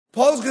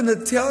Paul's going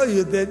to tell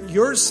you that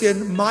your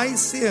sin, my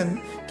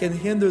sin, can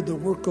hinder the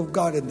work of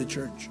God in the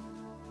church.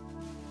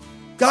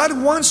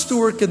 God wants to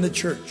work in the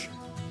church.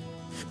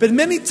 But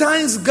many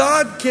times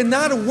God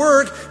cannot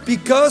work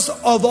because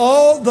of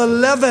all the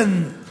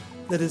leaven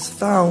that is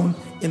found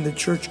in the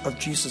church of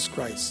Jesus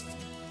Christ.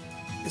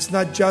 It's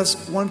not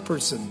just one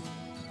person.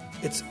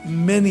 It's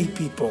many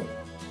people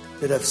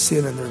that have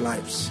sin in their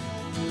lives.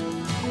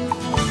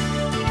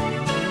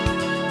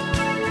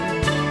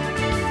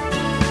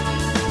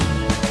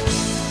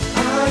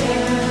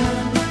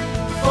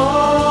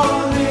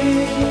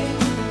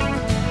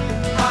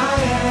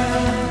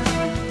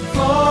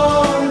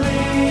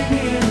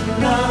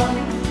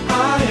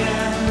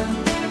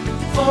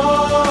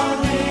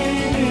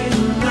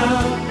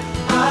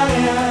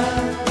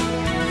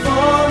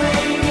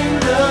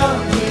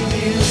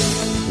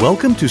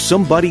 Welcome to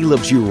Somebody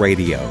Loves You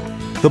Radio,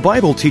 the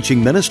Bible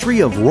teaching ministry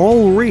of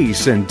Raul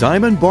Ries in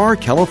Diamond Bar,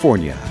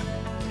 California.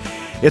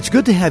 It's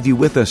good to have you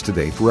with us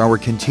today for our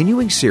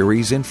continuing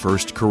series in 1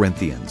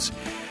 Corinthians.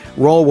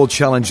 Raul will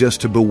challenge us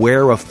to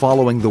beware of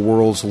following the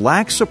world's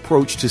lax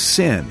approach to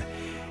sin,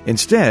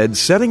 instead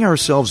setting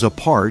ourselves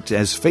apart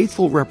as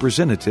faithful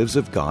representatives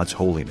of God's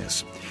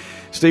holiness.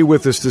 Stay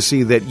with us to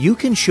see that you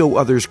can show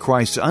others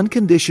Christ's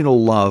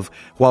unconditional love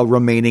while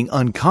remaining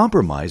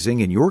uncompromising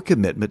in your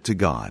commitment to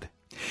God.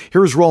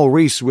 Here's Raul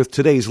Ries with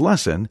today's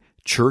lesson,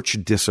 Church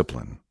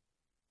Discipline.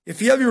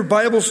 If you have your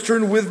Bibles,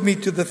 turn with me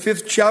to the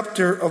 5th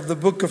chapter of the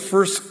book of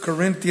 1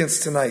 Corinthians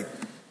tonight.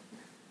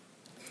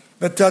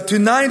 But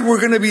tonight we're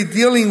going to be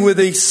dealing with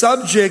a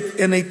subject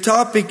and a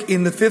topic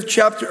in the 5th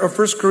chapter of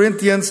 1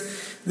 Corinthians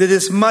that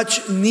is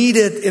much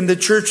needed in the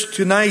church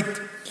tonight.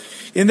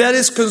 And that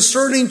is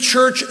concerning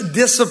church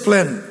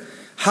discipline.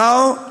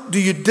 How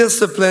do you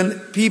discipline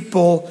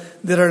people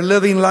that are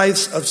living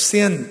lives of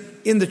sin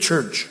in the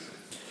church?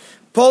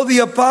 Paul the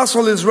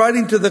Apostle is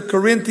writing to the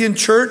Corinthian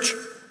church,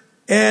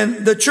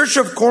 and the church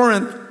of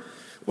Corinth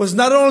was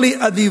not only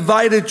a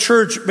divided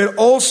church, but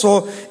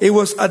also it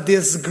was a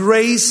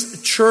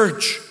disgraced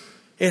church.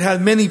 It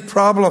had many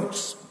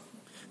problems.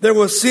 There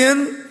was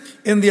sin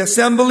in the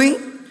assembly,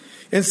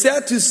 and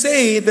sad to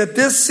say that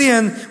this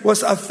sin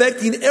was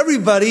affecting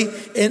everybody,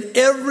 and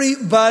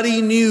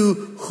everybody knew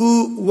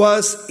who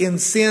was in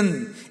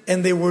sin,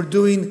 and they were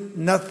doing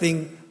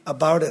nothing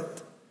about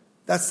it.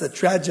 That's the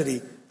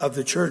tragedy of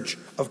the church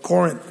of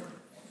Corinth.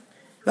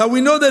 Now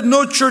we know that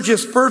no church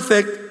is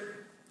perfect,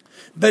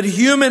 but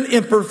human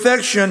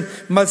imperfection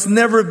must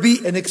never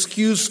be an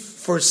excuse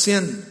for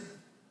sin,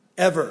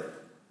 ever.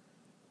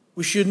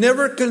 We should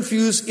never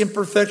confuse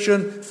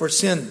imperfection for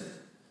sin,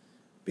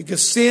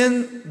 because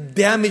sin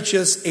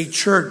damages a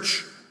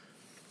church.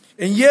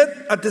 And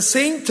yet, at the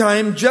same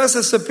time, just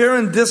as a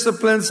parent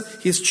disciplines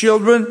his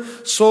children,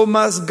 so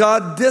must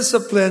God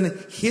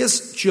discipline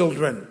his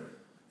children,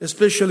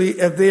 especially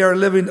if they are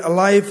living a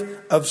life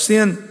of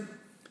sin.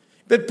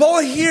 But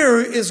Paul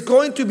here is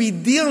going to be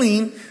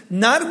dealing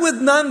not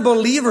with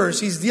non-believers.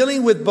 He's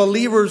dealing with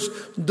believers,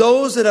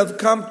 those that have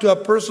come to a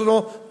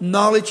personal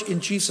knowledge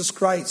in Jesus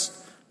Christ.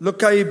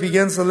 Look how he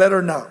begins the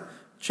letter now.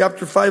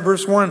 Chapter 5,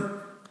 verse 1.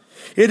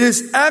 It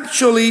is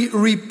actually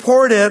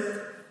reported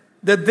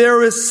that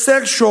there is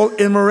sexual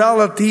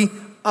immorality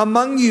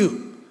among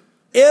you.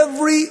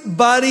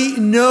 Everybody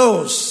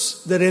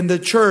knows that in the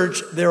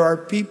church there are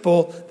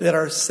people that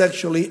are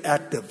sexually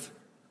active.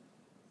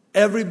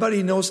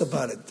 Everybody knows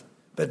about it,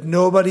 but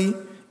nobody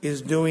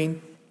is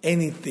doing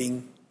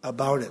anything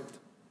about it.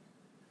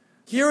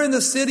 Here in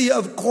the city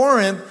of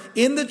Corinth,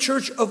 in the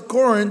church of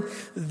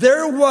Corinth,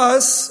 there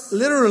was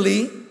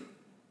literally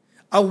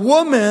a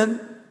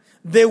woman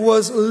that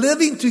was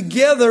living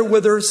together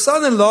with her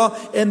son-in-law,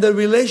 and the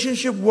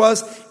relationship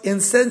was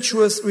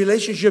incestuous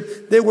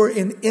relationship. They were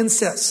in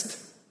incest.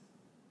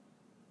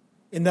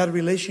 In that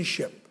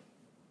relationship,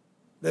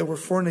 they were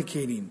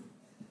fornicating,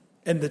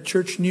 and the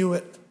church knew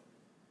it.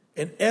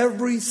 And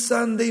every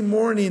Sunday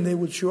morning they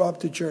would show up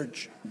to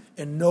church,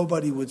 and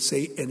nobody would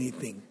say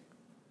anything.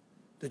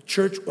 The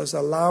church was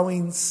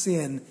allowing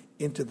sin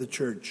into the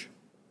church.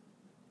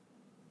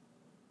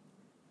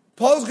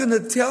 Paul's going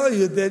to tell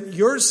you that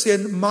your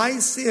sin, my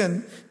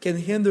sin, can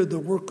hinder the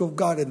work of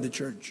God in the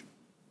church.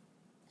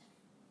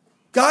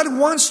 God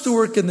wants to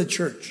work in the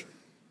church.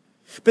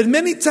 But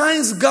many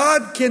times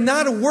God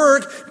cannot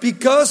work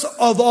because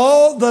of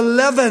all the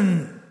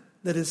leaven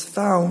that is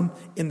found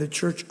in the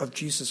church of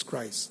Jesus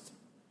Christ.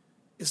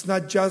 It's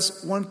not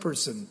just one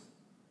person.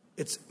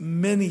 It's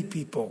many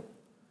people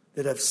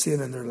that have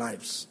sin in their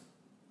lives.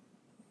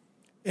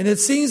 And it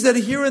seems that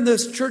here in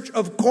this church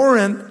of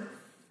Corinth,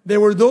 there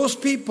were those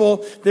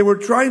people that were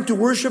trying to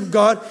worship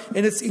God,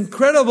 and it's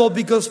incredible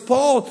because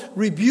Paul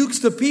rebukes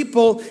the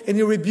people and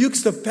he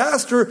rebukes the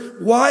pastor.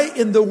 Why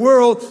in the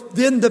world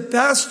didn't the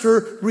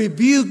pastor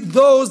rebuke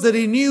those that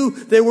he knew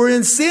they were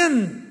in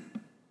sin?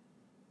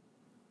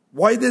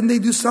 Why didn't they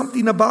do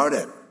something about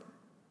it?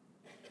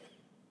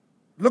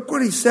 Look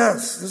what he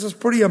says. This is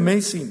pretty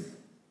amazing.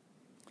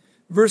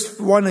 Verse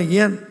 1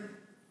 again.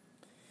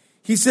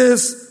 He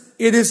says,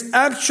 it is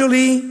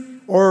actually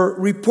or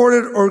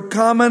reported or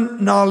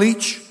common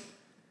knowledge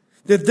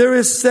that there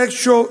is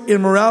sexual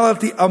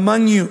immorality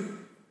among you.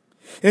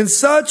 And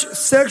such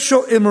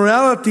sexual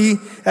immorality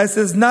as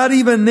is not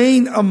even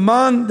named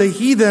among the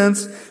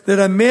heathens, that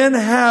a man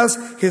has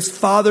his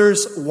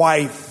father's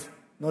wife.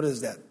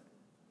 Notice that.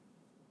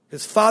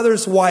 His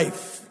father's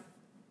wife.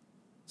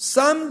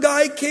 Some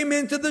guy came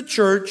into the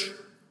church,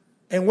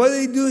 and what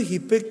did he do? He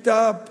picked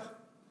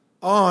up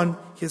on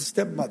his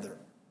stepmother.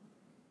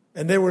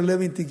 And they were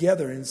living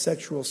together in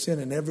sexual sin,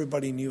 and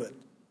everybody knew it.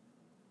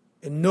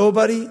 And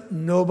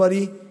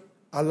nobody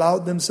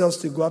allowed themselves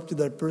to go up to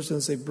that person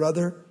and say,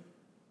 brother,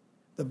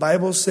 the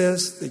Bible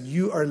says that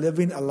you are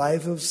living a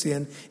life of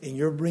sin and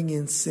you're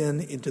bringing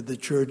sin into the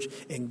church,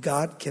 and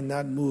God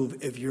cannot move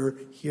if you're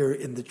here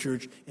in the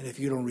church, and if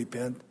you don't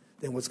repent,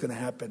 then what's going to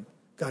happen?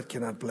 God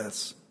cannot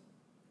bless.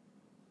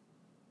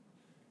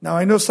 Now,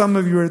 I know some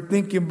of you are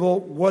thinking, well,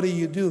 what do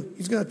you do?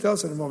 He's going to tell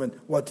us in a moment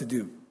what to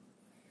do.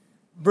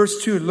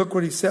 Verse 2, look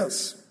what he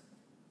says.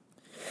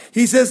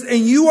 He says, and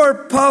you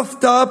are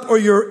puffed up, or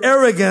you're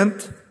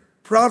arrogant,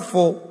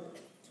 proudful,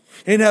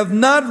 and have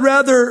not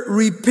rather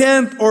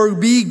repent or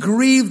be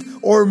grieved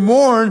or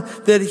mourn,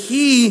 that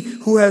he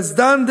who has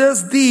done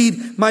this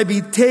deed might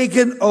be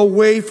taken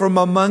away from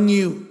among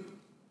you.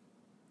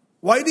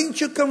 Why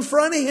didn't you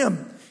confront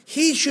him?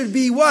 He should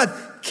be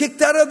what?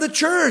 Kicked out of the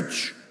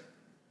church.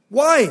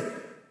 Why?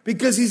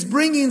 Because he's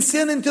bringing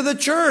sin into the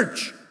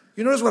church.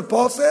 You notice what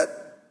Paul said?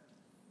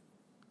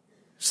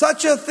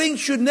 Such a thing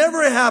should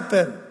never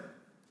happen.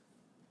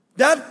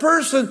 That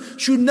person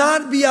should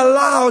not be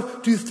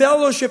allowed to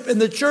fellowship in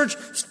the church,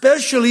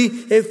 especially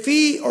if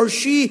he or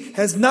she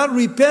has not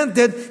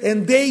repented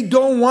and they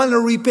don't want to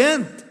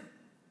repent.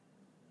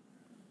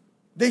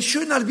 They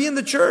should not be in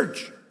the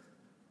church.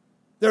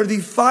 They're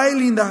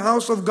defiling the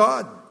house of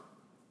God.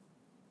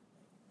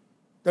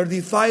 They're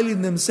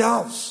defiling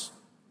themselves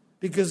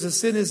because the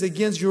sin is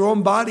against your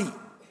own body.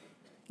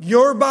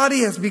 Your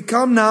body has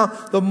become now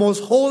the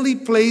most holy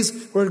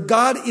place where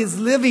God is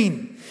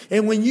living.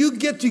 And when you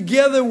get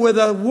together with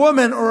a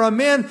woman or a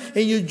man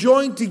and you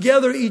join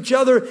together each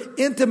other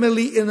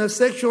intimately in a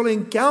sexual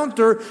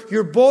encounter,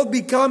 you're both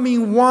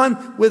becoming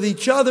one with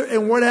each other.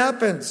 And what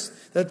happens?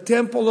 The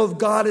temple of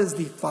God is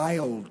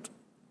defiled.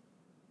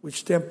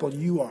 Which temple?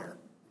 You are.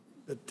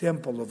 The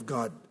temple of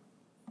God.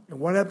 And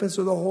what happens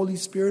to the Holy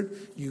Spirit?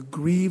 You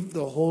grieve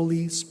the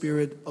Holy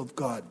Spirit of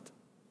God.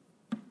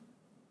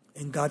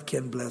 And God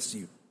can bless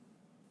you.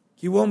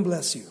 He won't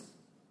bless you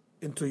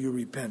until you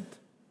repent.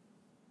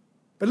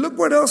 But look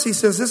what else he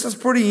says. This is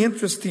pretty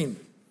interesting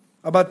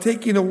about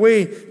taking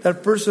away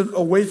that person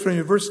away from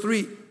you. Verse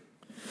 3.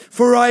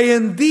 For I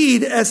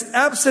indeed, as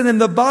absent in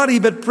the body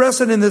but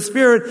present in the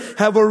spirit,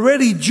 have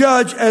already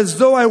judged as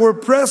though I were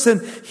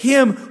present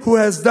him who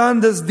has done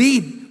this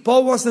deed.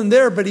 Paul wasn't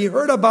there, but he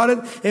heard about it.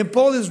 And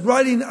Paul is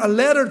writing a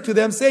letter to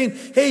them saying,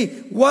 hey,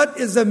 what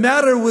is the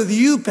matter with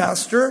you,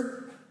 pastor?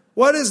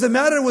 What is the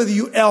matter with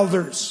you,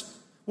 elders?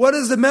 What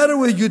is the matter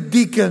with you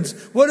deacons?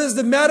 What is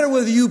the matter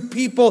with you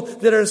people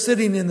that are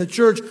sitting in the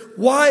church?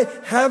 Why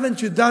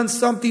haven't you done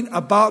something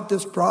about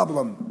this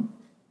problem?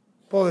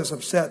 Paul is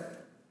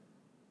upset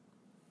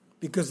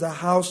because the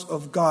house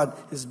of God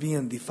is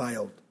being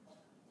defiled.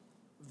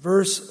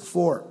 Verse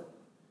 4.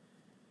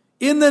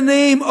 In the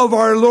name of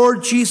our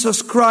Lord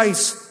Jesus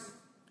Christ,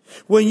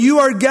 when you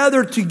are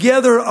gathered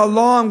together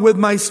along with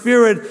my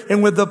spirit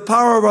and with the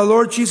power of our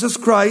Lord Jesus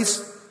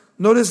Christ,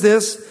 notice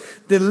this,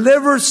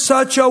 deliver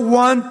such a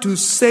one to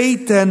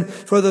Satan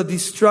for the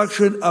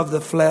destruction of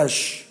the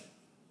flesh.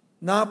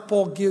 Now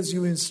Paul gives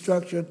you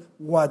instruction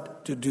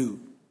what to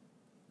do.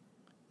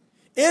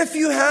 If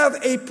you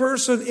have a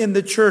person in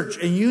the church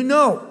and you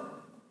know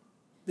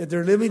that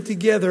they're living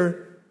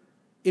together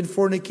in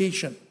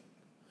fornication,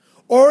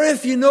 or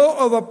if you know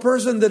of a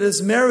person that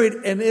is married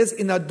and is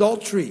in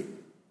adultery,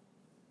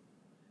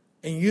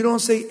 and you don't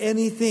say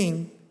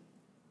anything,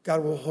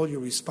 God will hold you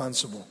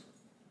responsible.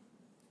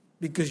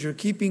 Because you're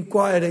keeping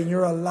quiet and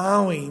you're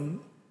allowing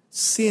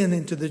sin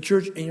into the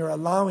church and you're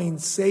allowing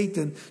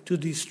Satan to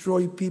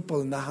destroy people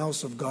in the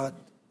house of God.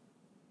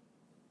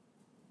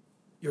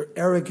 You're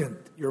arrogant,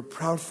 you're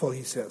proudful,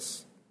 he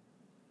says.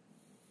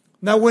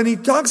 Now, when he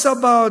talks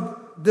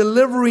about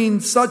delivering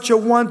such a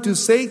one to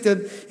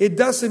Satan, it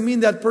doesn't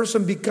mean that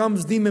person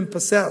becomes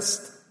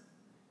demon-possessed.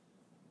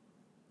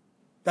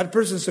 That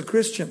person's a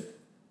Christian.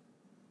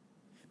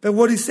 But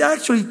what he's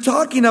actually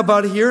talking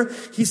about here,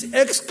 he's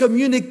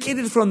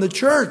excommunicated from the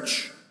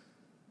church.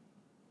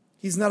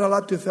 He's not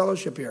allowed to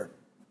fellowship here.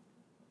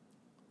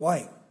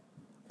 Why?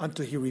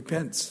 Until he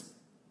repents.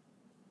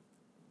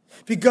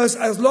 Because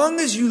as long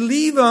as you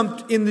leave him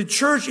in the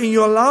church and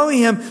you allow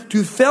him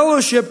to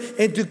fellowship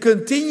and to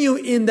continue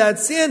in that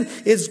sin,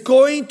 it's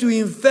going to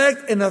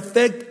infect and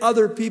affect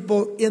other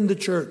people in the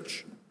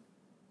church.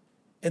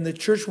 And the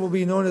church will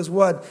be known as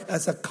what?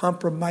 As a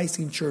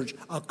compromising church,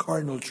 a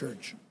carnal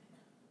church.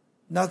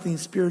 Nothing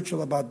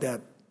spiritual about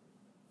that.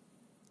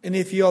 And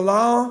if you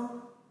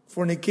allow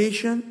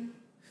fornication,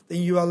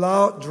 then you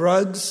allow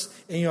drugs,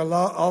 and you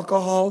allow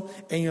alcohol,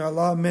 and you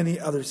allow many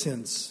other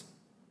sins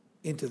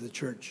into the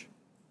church.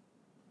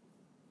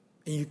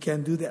 And you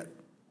can't do that.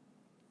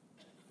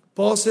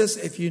 Paul says,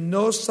 if you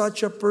know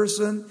such a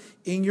person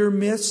in your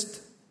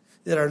midst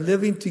that are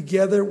living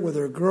together with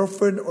their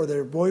girlfriend or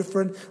their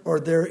boyfriend, or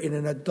they're in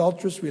an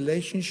adulterous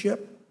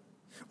relationship,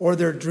 or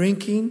they're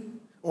drinking,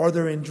 or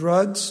they're in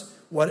drugs,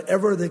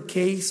 whatever the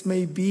case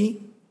may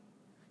be,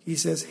 he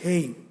says,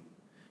 hey,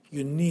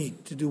 you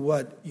need to do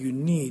what? You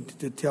need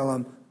to tell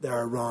them they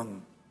are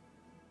wrong.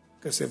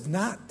 Because if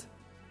not,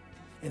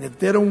 and if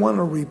they don't want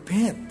to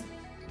repent,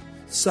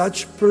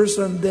 such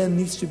person then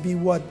needs to be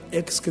what?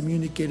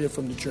 Excommunicated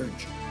from the church.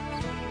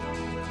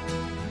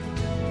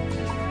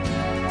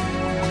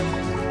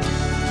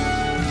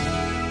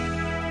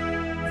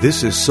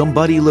 This is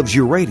Somebody Loves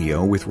You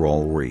Radio with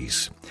Raul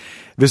Ries.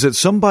 Visit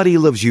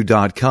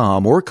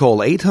somebodylovesyou.com or call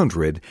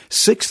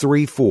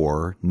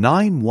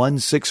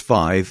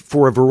 800-634-9165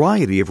 for a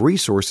variety of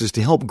resources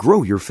to help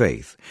grow your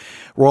faith.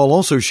 Raul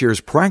also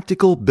shares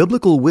practical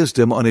biblical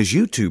wisdom on his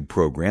YouTube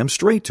program,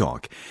 Straight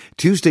Talk,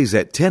 Tuesdays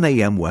at 10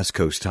 a.m. West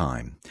Coast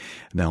time.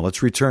 Now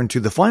let's return to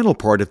the final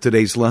part of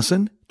today's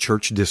lesson,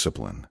 church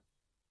discipline.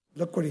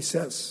 Look what he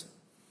says.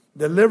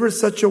 Deliver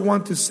such a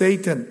one to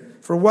Satan.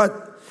 For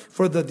what?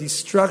 For the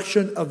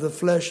destruction of the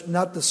flesh,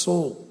 not the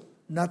soul,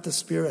 not the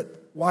spirit.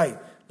 Why?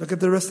 Look at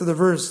the rest of the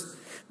verse.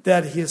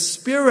 That his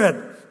spirit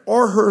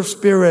or her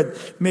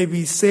spirit may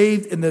be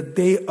saved in the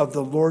day of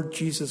the Lord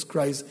Jesus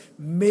Christ.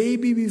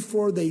 Maybe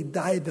before they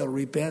die, they'll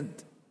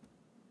repent.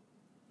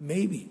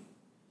 Maybe.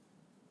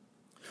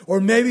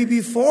 Or maybe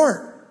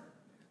before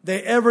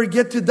they ever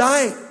get to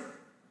die.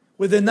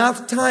 With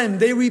enough time,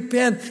 they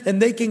repent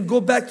and they can go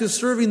back to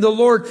serving the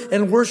Lord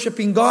and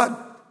worshiping God.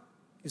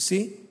 You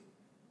see?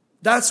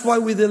 That's why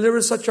we deliver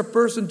such a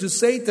person to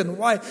Satan.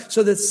 Why?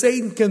 So that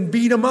Satan can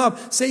beat him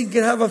up. Satan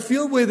can have a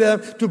field with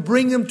them to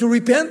bring them to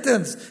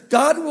repentance.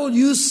 God will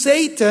use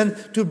Satan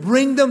to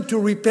bring them to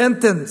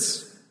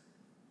repentance.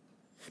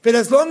 But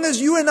as long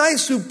as you and I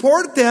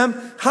support them,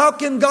 how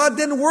can God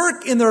then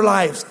work in their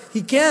lives?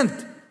 He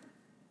can't.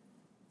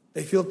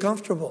 They feel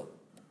comfortable.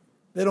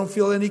 They don't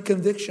feel any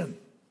conviction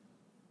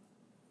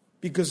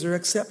because they're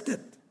accepted.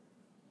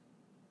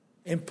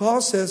 And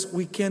Paul says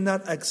we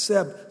cannot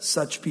accept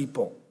such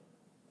people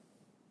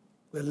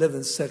that live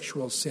in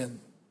sexual sin,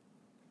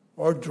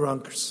 or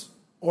drunkards,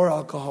 or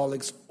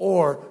alcoholics,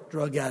 or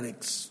drug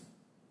addicts,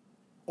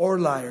 or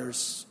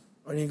liars.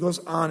 And he goes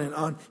on and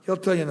on. He'll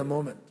tell you in a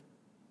moment.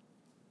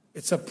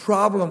 It's a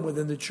problem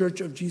within the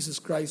Church of Jesus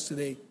Christ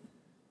today.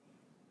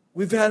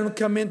 We've had them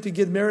come in to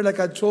get married, like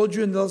I told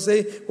you, and they'll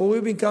say, well,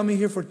 we've been coming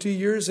here for 2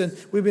 years, and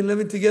we've been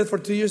living together for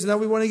 2 years, and now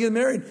we want to get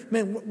married.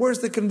 Man, where's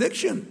the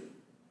conviction?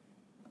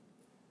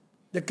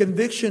 The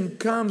conviction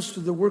comes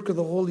through the work of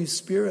the Holy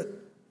Spirit.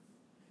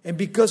 And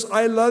because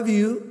I love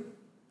you,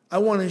 I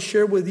want to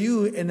share with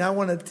you, and I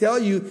want to tell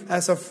you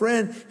as a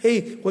friend,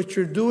 hey, what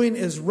you're doing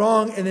is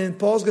wrong. And then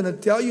Paul's going to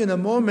tell you in a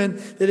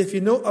moment that if you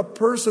know a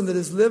person that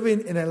is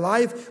living in a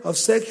life of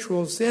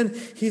sexual sin,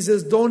 he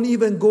says, don't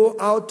even go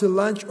out to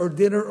lunch or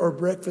dinner or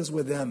breakfast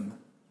with them.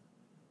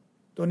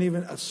 Don't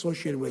even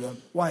associate with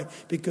them. Why?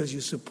 Because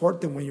you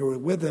support them when you're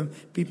with them.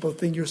 People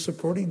think you're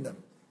supporting them.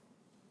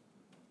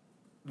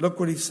 Look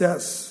what he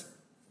says.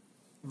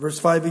 Verse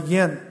 5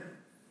 again.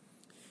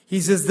 He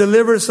says,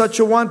 deliver such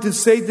a one to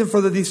Satan for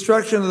the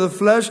destruction of the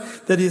flesh,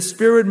 that his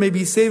spirit may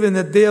be saved in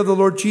the day of the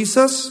Lord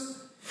Jesus.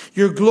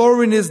 Your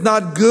glorying is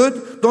not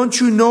good.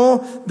 Don't you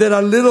know that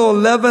a little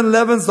leaven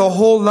leavens the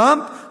whole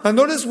lump? Now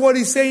notice what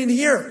he's saying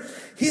here.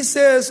 He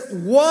says,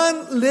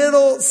 one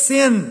little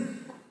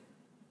sin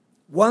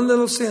will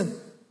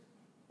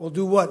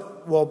do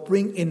what? Will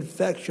bring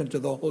infection to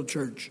the whole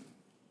church.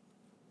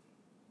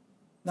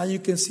 Now you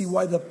can see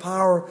why the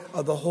power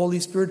of the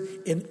Holy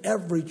Spirit in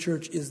every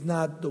church is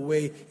not the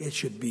way it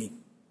should be.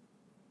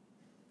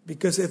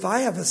 Because if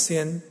I have a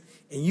sin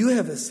and you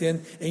have a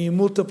sin and you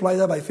multiply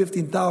that by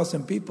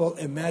 15,000 people,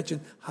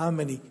 imagine how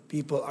many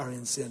people are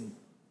in sin.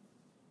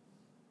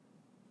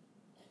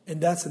 And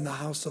that's in the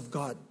house of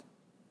God.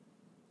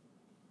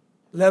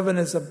 Leaven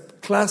is a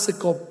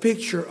classical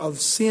picture of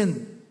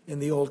sin in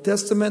the Old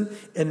Testament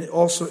and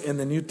also in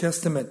the New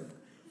Testament.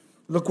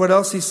 Look what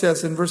else he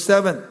says in verse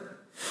 7.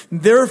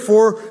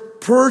 Therefore,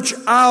 purge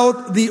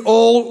out the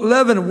old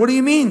leaven. What do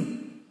you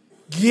mean?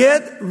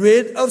 Get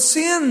rid of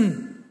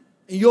sin,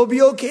 and you'll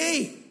be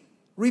okay.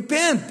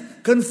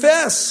 Repent,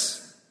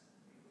 confess,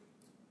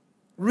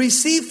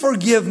 receive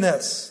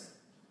forgiveness,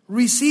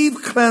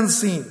 receive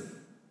cleansing.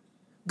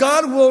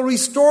 God will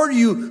restore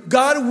you.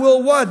 God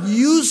will what?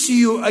 Use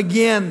you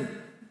again.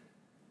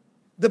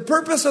 The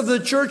purpose of the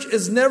church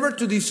is never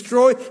to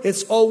destroy.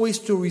 It's always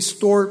to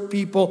restore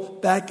people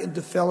back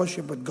into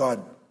fellowship with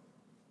God.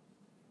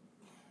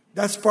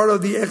 That's part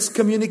of the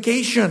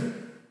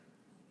excommunication.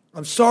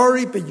 I'm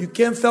sorry, but you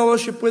can't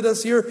fellowship with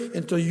us here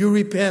until you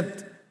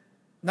repent.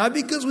 Not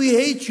because we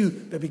hate you,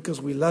 but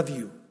because we love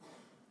you.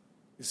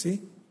 You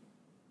see?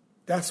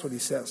 That's what he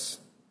says.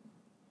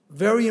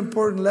 Very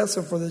important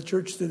lesson for the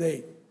church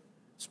today,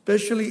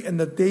 especially in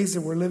the days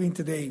that we're living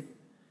today.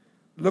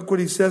 Look what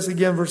he says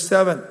again, verse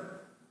 7.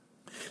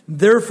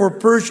 Therefore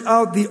purge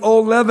out the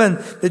old leaven,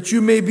 that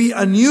you may be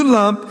a new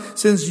lump,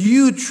 since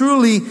you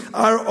truly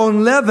are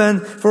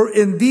unleavened. For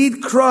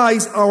indeed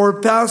Christ,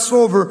 our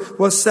Passover,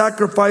 was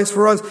sacrificed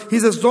for us. He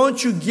says,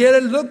 don't you get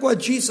it? Look what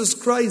Jesus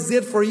Christ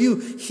did for you.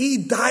 He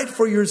died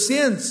for your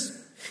sins.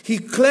 He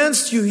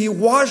cleansed you. He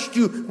washed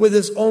you with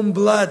His own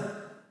blood.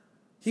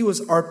 He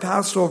was our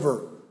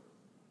Passover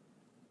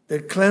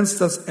that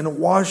cleansed us and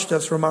washed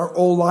us from our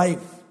old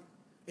life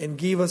and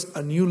gave us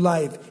a new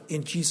life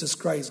in Jesus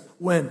Christ.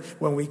 When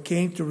we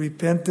came to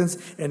repentance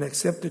and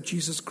accepted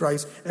Jesus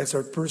Christ as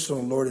our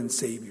personal Lord and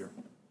Savior.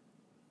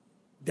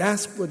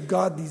 That's what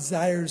God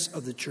desires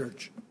of the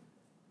church.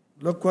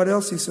 Look what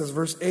else He says,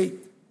 verse 8.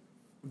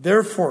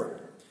 Therefore,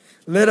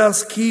 let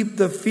us keep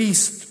the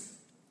feast,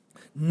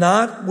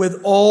 not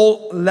with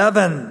old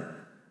leaven.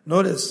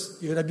 Notice,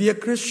 you're going to be a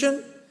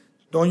Christian?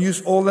 Don't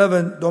use old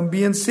leaven. Don't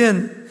be in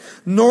sin.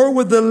 Nor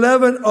with the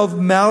leaven of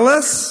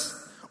malice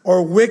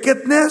or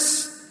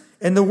wickedness.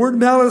 And the word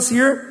malice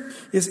here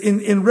is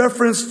in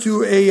reference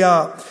to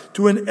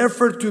an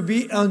effort to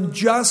be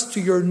unjust to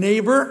your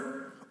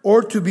neighbor,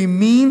 or to be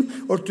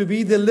mean, or to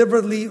be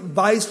deliberately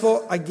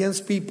viceful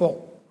against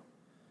people.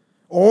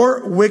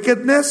 Or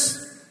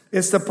wickedness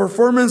is the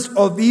performance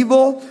of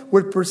evil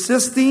with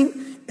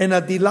persisting and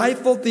a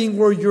delightful thing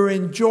where you're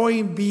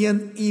enjoying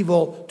being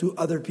evil to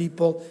other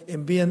people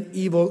and being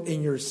evil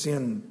in your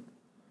sin.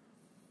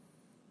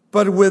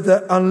 But with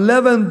the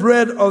unleavened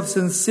bread of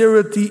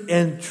sincerity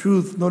and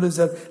truth. Notice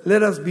that.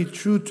 Let us be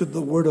true to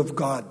the Word of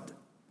God.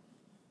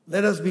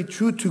 Let us be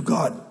true to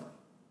God.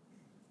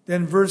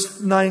 Then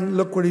verse 9,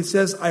 look what he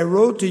says. I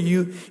wrote to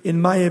you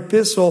in my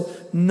epistle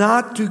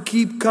not to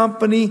keep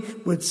company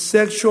with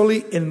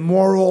sexually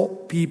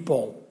immoral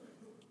people.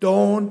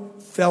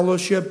 Don't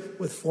fellowship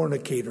with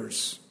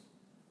fornicators.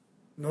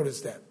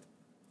 Notice that.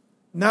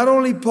 Not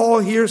only Paul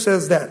here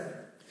says that.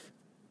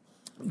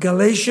 1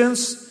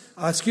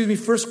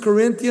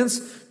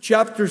 Corinthians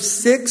chapter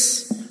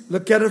 6.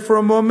 Look at it for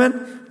a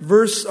moment.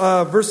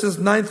 Verses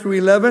 9 through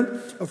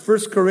 11 of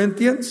 1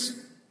 Corinthians.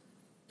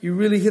 He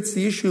really hits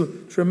the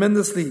issue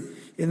tremendously.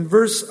 In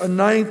verse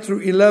 9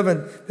 through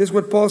 11, this is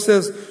what Paul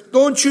says.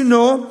 Don't you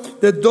know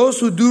that those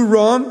who do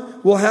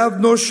wrong will have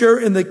no share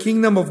in the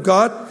kingdom of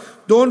God?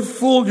 Don't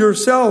fool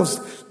yourselves.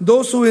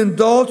 Those who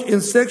indulge in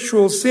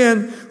sexual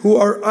sin, who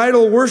are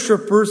idol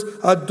worshippers,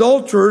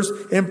 adulterers,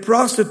 and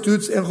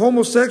prostitutes, and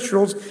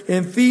homosexuals,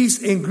 and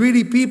thieves, and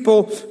greedy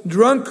people,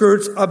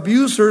 drunkards,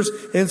 abusers,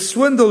 and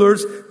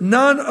swindlers,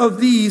 none of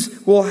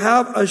these will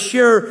have a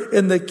share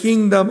in the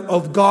kingdom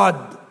of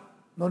God.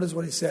 Notice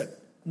what he said.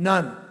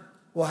 None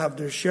will have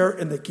their share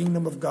in the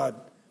kingdom of God.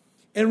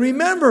 And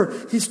remember,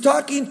 he's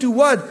talking to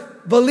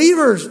what?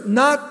 Believers,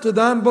 not to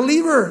the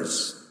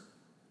unbelievers.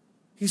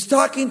 He's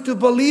talking to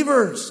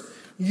believers.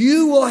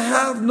 You will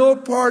have no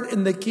part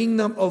in the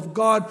kingdom of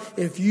God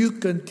if you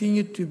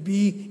continue to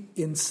be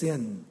in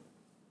sin.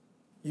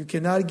 You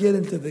cannot get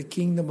into the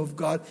kingdom of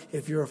God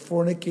if you're a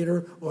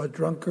fornicator or a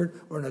drunkard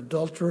or an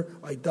adulterer,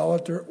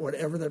 idolater,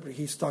 whatever that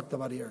he's talked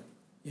about here.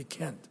 You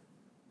can't.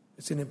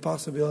 It's an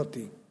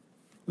impossibility.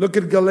 Look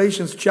at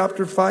Galatians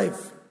chapter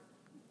 5.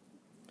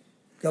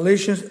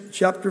 Galatians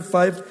chapter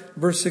 5,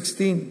 verse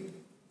 16.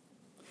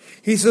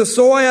 He says,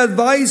 so I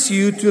advise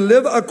you to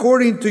live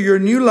according to your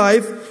new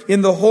life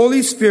in the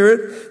Holy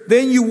Spirit.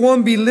 Then you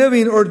won't be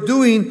living or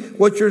doing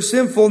what your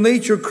sinful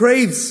nature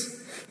craves.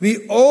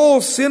 The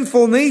old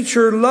sinful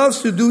nature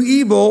loves to do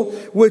evil,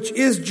 which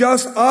is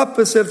just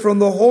opposite from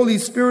the Holy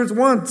Spirit's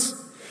wants.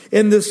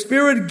 And the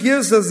Spirit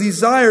gives us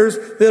desires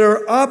that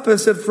are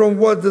opposite from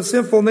what the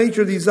sinful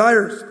nature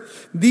desires.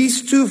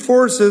 These two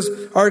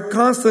forces are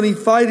constantly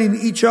fighting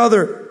each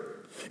other,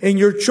 and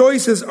your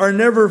choices are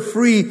never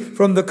free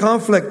from the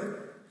conflict.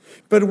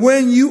 But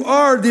when you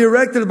are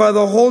directed by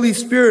the Holy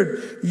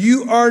Spirit,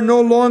 you are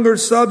no longer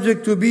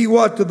subject to be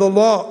what? To the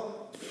law.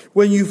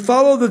 When you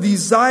follow the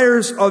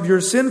desires of your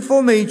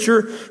sinful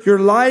nature, your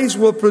lives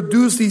will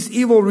produce these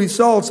evil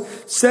results: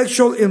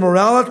 sexual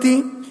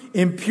immorality,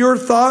 impure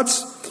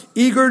thoughts,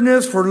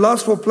 eagerness for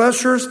lustful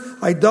pleasures,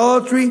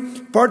 idolatry,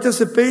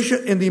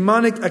 participation in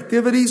demonic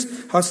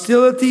activities,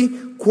 hostility,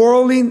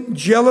 quarreling,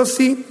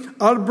 jealousy,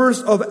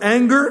 outbursts of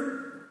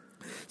anger,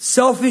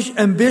 selfish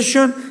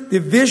ambition,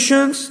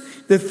 divisions,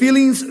 the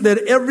feelings that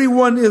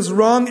everyone is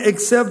wrong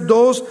except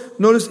those,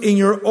 notice, in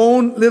your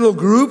own little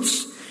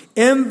groups,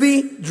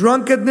 envy,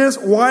 drunkenness,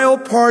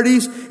 wild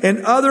parties,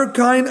 and other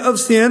kind of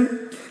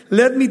sin.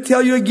 Let me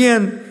tell you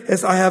again,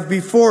 as I have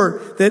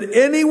before, that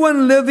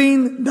anyone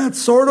living that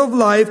sort of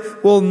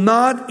life will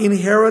not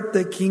inherit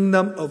the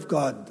kingdom of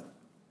God.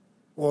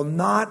 Will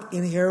not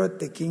inherit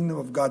the kingdom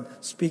of God,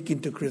 speaking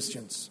to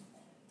Christians.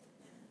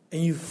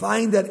 And you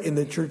find that in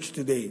the church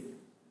today.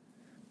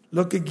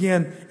 Look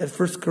again at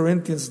 1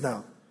 Corinthians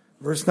now.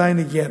 Verse 9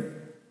 again.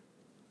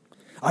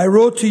 I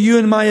wrote to you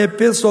in my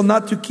epistle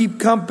not to keep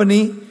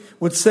company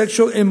with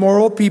sexual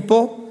immoral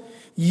people.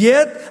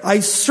 Yet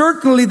I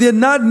certainly did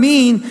not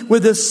mean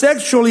with the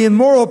sexually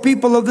immoral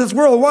people of this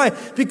world. Why?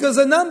 Because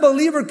an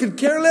unbeliever could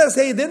care less.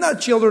 Hey, they're not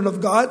children of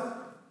God.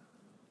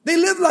 They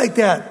live like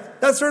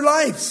that. That's their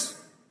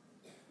lives.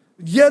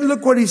 Yet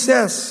look what he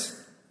says.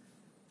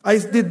 I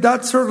did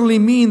not certainly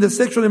mean the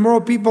sexually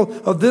immoral people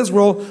of this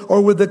world,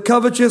 or with the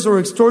covetous or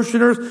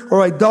extortioners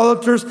or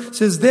idolaters,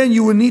 since then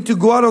you would need to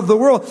go out of the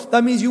world.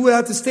 That means you would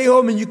have to stay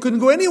home and you couldn't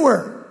go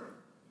anywhere.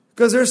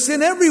 Because there's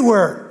sin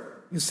everywhere.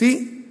 You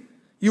see?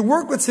 You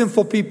work with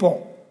sinful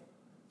people.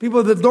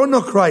 People that don't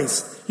know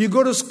Christ. You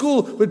go to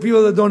school with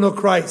people that don't know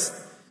Christ.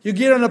 You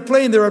get on a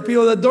plane, there are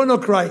people that don't know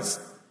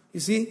Christ. You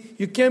see?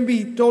 You can't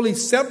be totally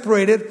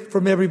separated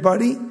from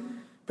everybody.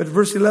 But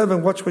verse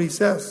 11, watch what he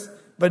says.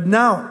 But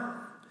now,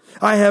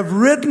 I have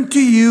written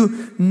to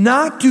you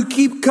not to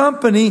keep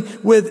company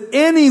with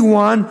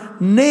anyone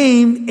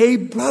named a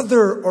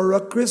brother or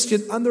a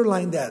Christian.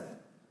 Underline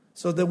that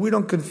so that we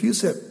don't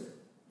confuse it.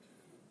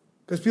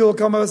 Because people will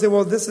come up and say,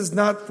 well, this is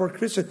not for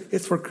Christians.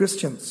 It's for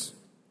Christians.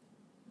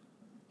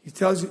 He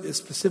tells you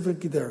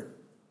specifically there,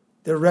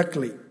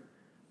 directly.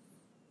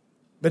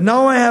 But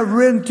now I have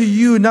written to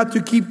you not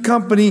to keep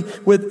company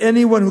with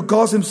anyone who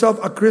calls himself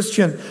a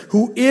Christian,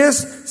 who is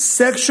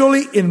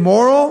sexually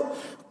immoral,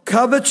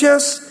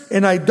 covetous,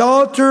 an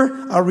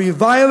idolater, a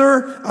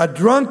reviler, a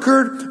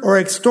drunkard, or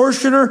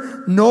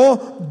extortioner.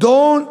 No,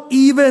 don't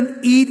even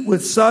eat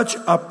with such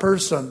a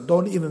person.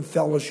 Don't even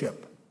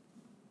fellowship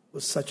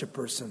with such a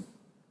person.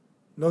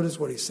 Notice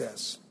what he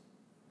says.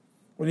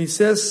 When he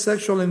says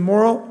sexual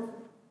immoral,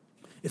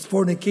 it's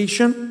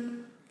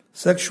fornication,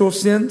 sexual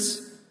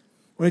sins.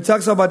 When he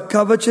talks about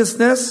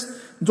covetousness,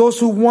 those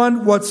who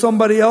want what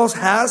somebody else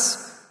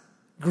has,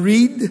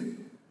 greed.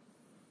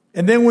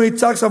 And then when he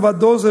talks about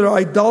those that are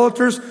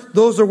idolaters,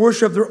 those that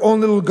worship their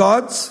own little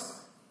gods.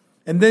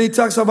 And then he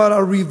talks about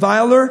a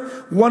reviler,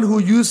 one who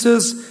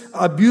uses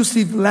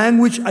abusive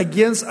language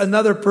against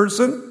another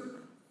person.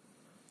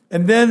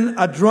 And then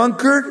a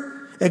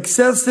drunkard,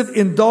 excessive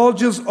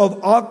indulgence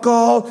of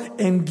alcohol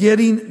and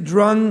getting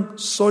drunk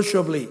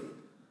sociably.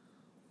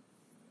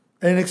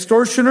 An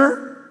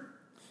extortioner,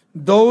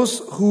 those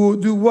who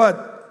do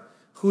what?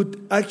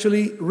 Who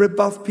actually rip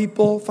off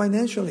people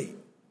financially.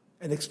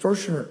 An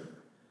extortioner.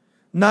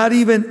 Not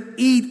even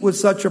eat with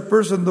such a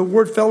person. The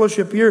word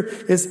fellowship here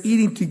is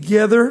eating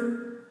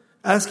together,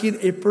 asking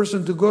a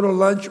person to go to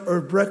lunch or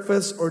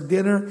breakfast or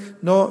dinner.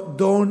 No,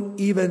 don't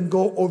even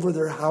go over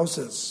their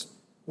houses.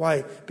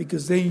 Why?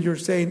 Because then you're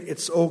saying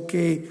it's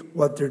okay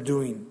what they're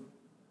doing.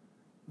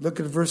 Look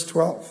at verse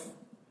 12.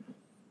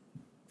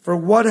 For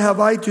what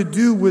have I to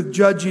do with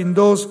judging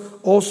those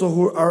also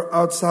who are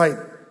outside,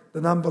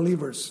 the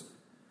non-believers?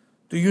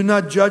 Do you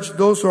not judge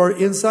those who are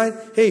inside?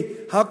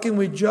 Hey, how can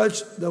we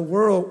judge the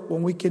world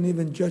when we can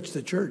even judge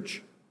the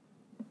church?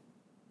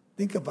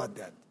 Think about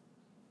that.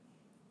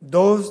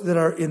 Those that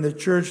are in the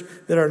church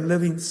that are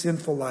living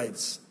sinful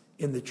lives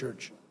in the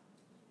church.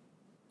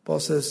 Paul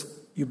says,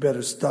 you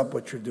better stop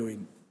what you're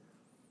doing.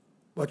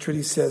 Watch what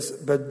he says.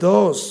 But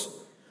those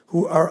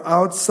who are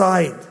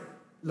outside,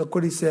 look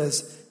what he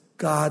says,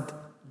 God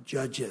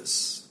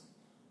judges.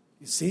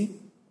 You see?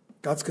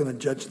 God's going to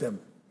judge them.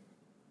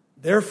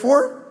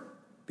 Therefore,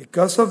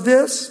 because of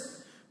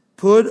this,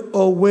 put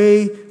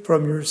away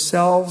from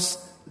yourselves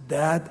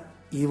that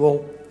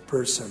evil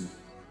person.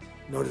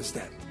 Notice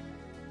that.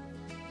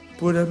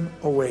 Put him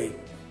away.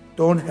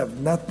 Don't have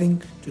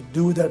nothing to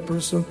do with that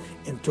person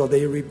until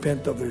they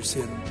repent of their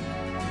sin.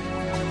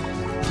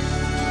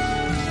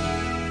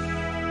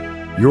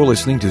 You're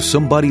listening to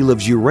Somebody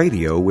Loves You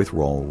Radio with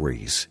Raul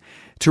Ries.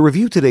 To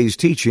review today's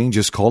teaching,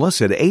 just call us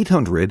at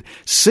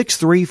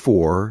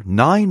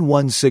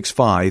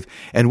 800-634-9165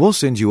 and we'll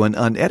send you an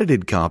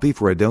unedited copy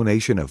for a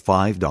donation of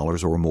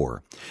 $5 or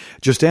more.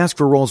 Just ask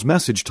for Raul's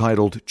message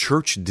titled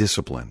Church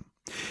Discipline.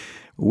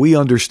 We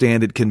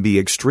understand it can be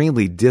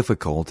extremely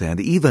difficult and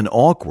even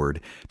awkward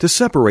to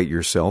separate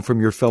yourself from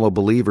your fellow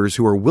believers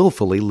who are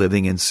willfully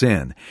living in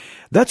sin.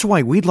 That's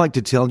why we'd like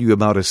to tell you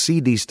about a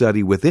CD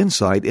study with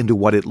insight into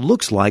what it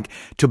looks like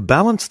to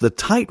balance the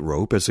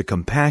tightrope as a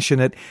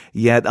compassionate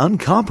yet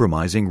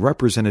uncompromising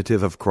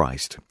representative of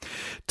Christ.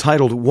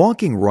 Titled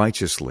Walking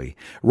Righteously,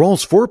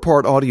 Raul's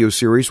 4-part audio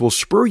series will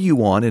spur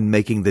you on in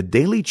making the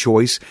daily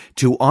choice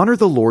to honor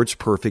the Lord's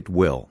perfect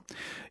will.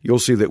 You'll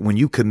see that when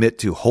you commit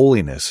to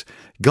holiness,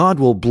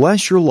 God will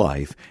bless your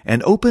life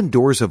and open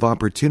doors of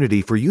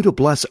opportunity for you to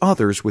bless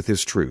others with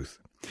His truth.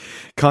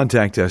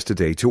 Contact us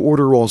today to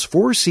order Raul's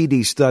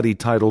 4-CD study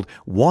titled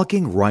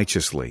Walking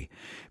Righteously.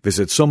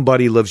 Visit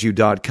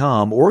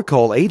SomebodyLovesYou.com or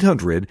call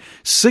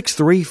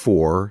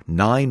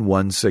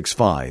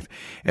 800-634-9165,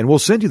 and we'll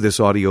send you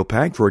this audio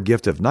pack for a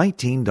gift of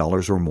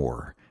 $19 or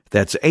more.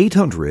 That's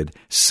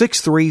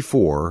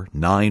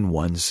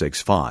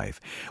 800-634-9165.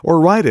 Or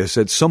write us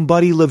at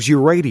Somebody Loves You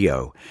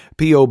Radio,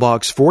 P.O.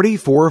 Box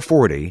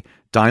 4440,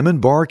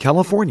 Diamond Bar,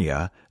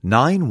 California,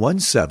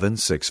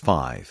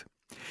 91765.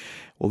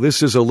 Well,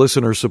 this is a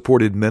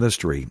listener-supported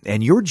ministry,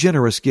 and your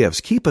generous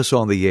gifts keep us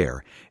on the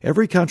air.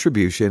 Every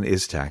contribution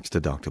is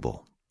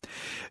tax-deductible.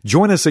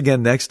 Join us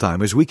again next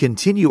time as we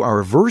continue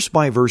our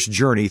verse-by-verse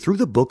journey through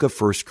the book of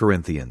 1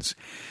 Corinthians.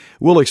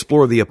 We'll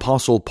explore the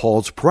Apostle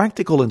Paul's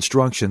practical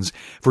instructions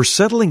for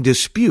settling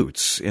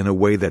disputes in a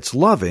way that's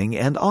loving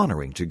and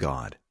honoring to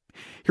God.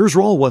 Here's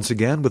Raul once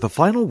again with a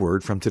final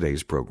word from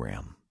today's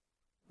program.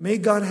 May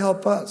God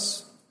help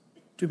us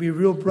to be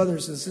real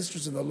brothers and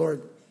sisters in the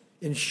Lord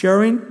in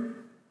sharing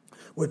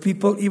with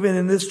people, even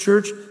in this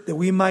church, that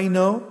we might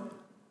know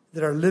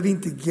that are living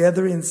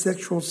together in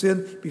sexual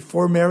sin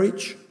before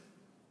marriage,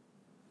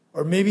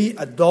 or maybe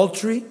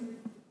adultery,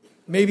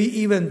 maybe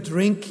even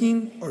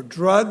drinking or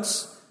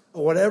drugs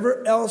or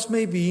whatever else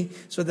may be,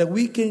 so that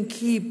we can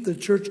keep the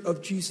church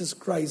of Jesus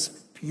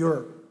Christ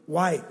pure.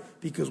 Why?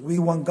 Because we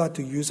want God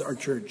to use our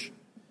church.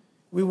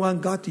 We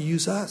want God to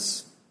use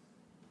us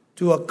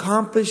to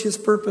accomplish His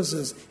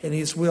purposes and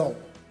His will,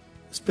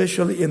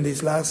 especially in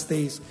these last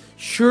days.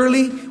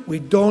 Surely we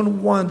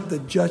don't want the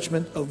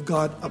judgment of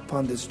God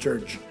upon this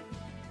church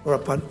or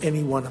upon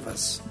any one of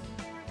us.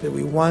 But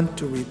we want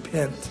to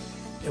repent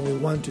and we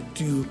want to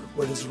do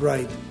what is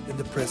right in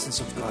the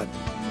presence of God.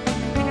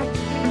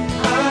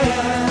 I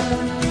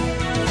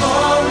am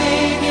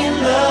falling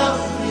in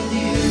love with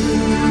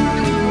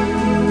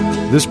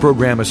you. This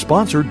program is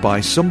sponsored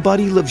by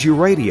Somebody Loves You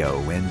Radio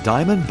in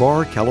Diamond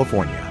Bar,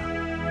 California.